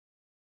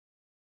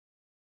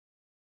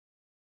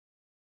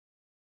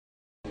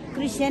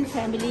Christian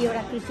family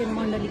एउटा Christian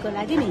मण्डलीको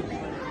लागि नि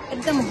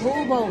एकदम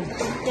हुबहु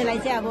त्यसलाई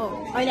चाहिँ अब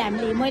अहिले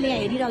मैले यहाँ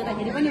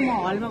हेरिराख्दाखेरि पनि म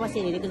हलमा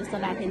बसेर हेरेको जस्तो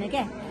लाग्थेन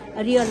क्या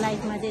रियल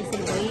लाइफमा चाहिँ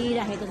यसरी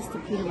भइरहेको जस्तो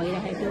फिल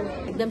भइरहेको थियो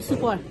एकदम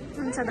सुपर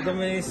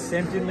एकदमै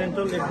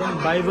सेन्टिमेन्टल एकदम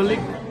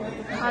बाइबलिक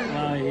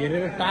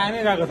हेरेर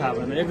टाइमै गएको थाहा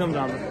भएन एकदम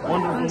राम्रो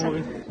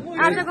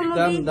वन्डरफुल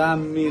मुभी एकदम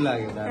दामी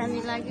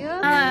लाग्यो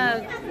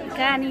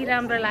कहानी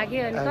राम्रो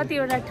लाग्यो अनि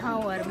कतिवटा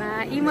ठाउँहरुमा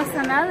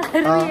इमोसनल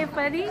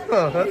पनि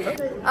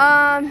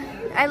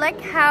I like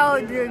how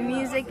the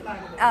music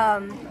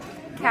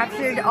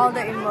captured all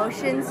the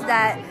emotions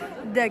that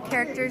the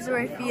characters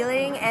were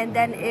feeling, and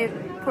then it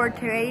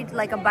portrayed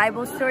like a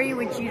Bible story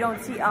which you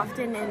don't see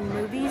often in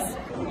movies.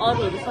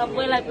 अरूहरु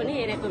सबैलाई पनि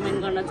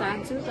रेकमेन्ड गर्न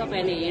चाहन्छु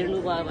तपाईहरुले हेर्नु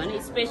भयो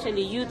भने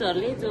specially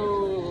युथहरुले जो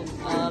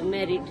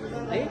merit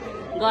है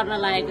गर्न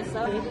लागेको छ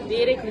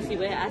धेरै खुसी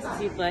भए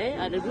आशिषित भए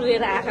अनि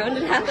रुएर आँखा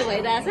पनि रातो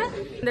भइराछ.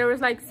 There was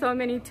like so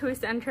many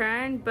twists and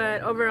turns, but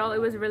overall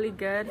it was really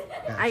good.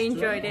 I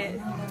enjoyed it.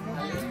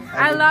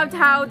 I loved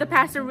how the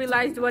pastor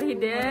realized what he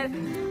did.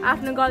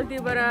 आफ्नो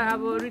गल्तीबाट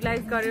अब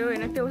रियलाइज गर्यो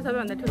हैन त्यो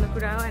सबैभन्दा ठुलो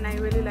कुरा हो and I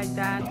really like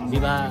that.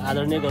 विवाह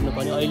आदरणीय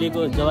गर्नुपर्ने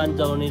अहिलेको जवान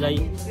जवानीलाई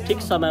ठिक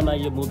समयमा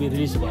यो मुभी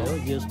रिलिज भयो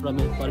जस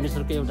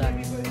परमेश्वरको एउटा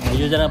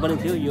योजना पनि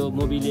थियो. यो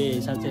मुभीले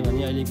साँच्चै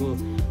भने अहिलेको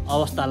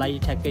अवस्थालाई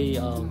ठ्याक्कै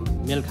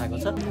मेल खाएको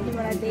छ.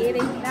 मलाई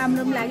धेरै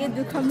राम्रो पनि लाग्यो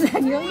दुःख पनि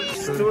लाग्यो.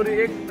 स्टोरी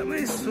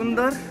एकदमै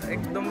सुन्दर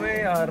एकदमै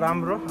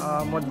राम्रो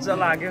मजा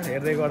लाग्यो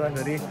हेर्दै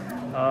गर्दाखेरि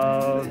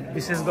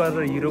विशेष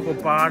गरेर हिरोको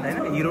पार्ट हैन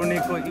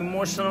हिरोनीको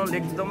इमोसनल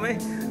एकदमै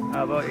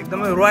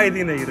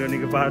रुवाइदिने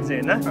हिरोनीको पार्ट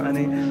चाहिँ हैन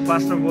अनि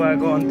पास्टर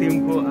बुवाको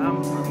अन्तिमको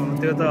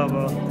त्यो त अब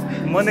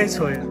मनै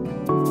छोयो.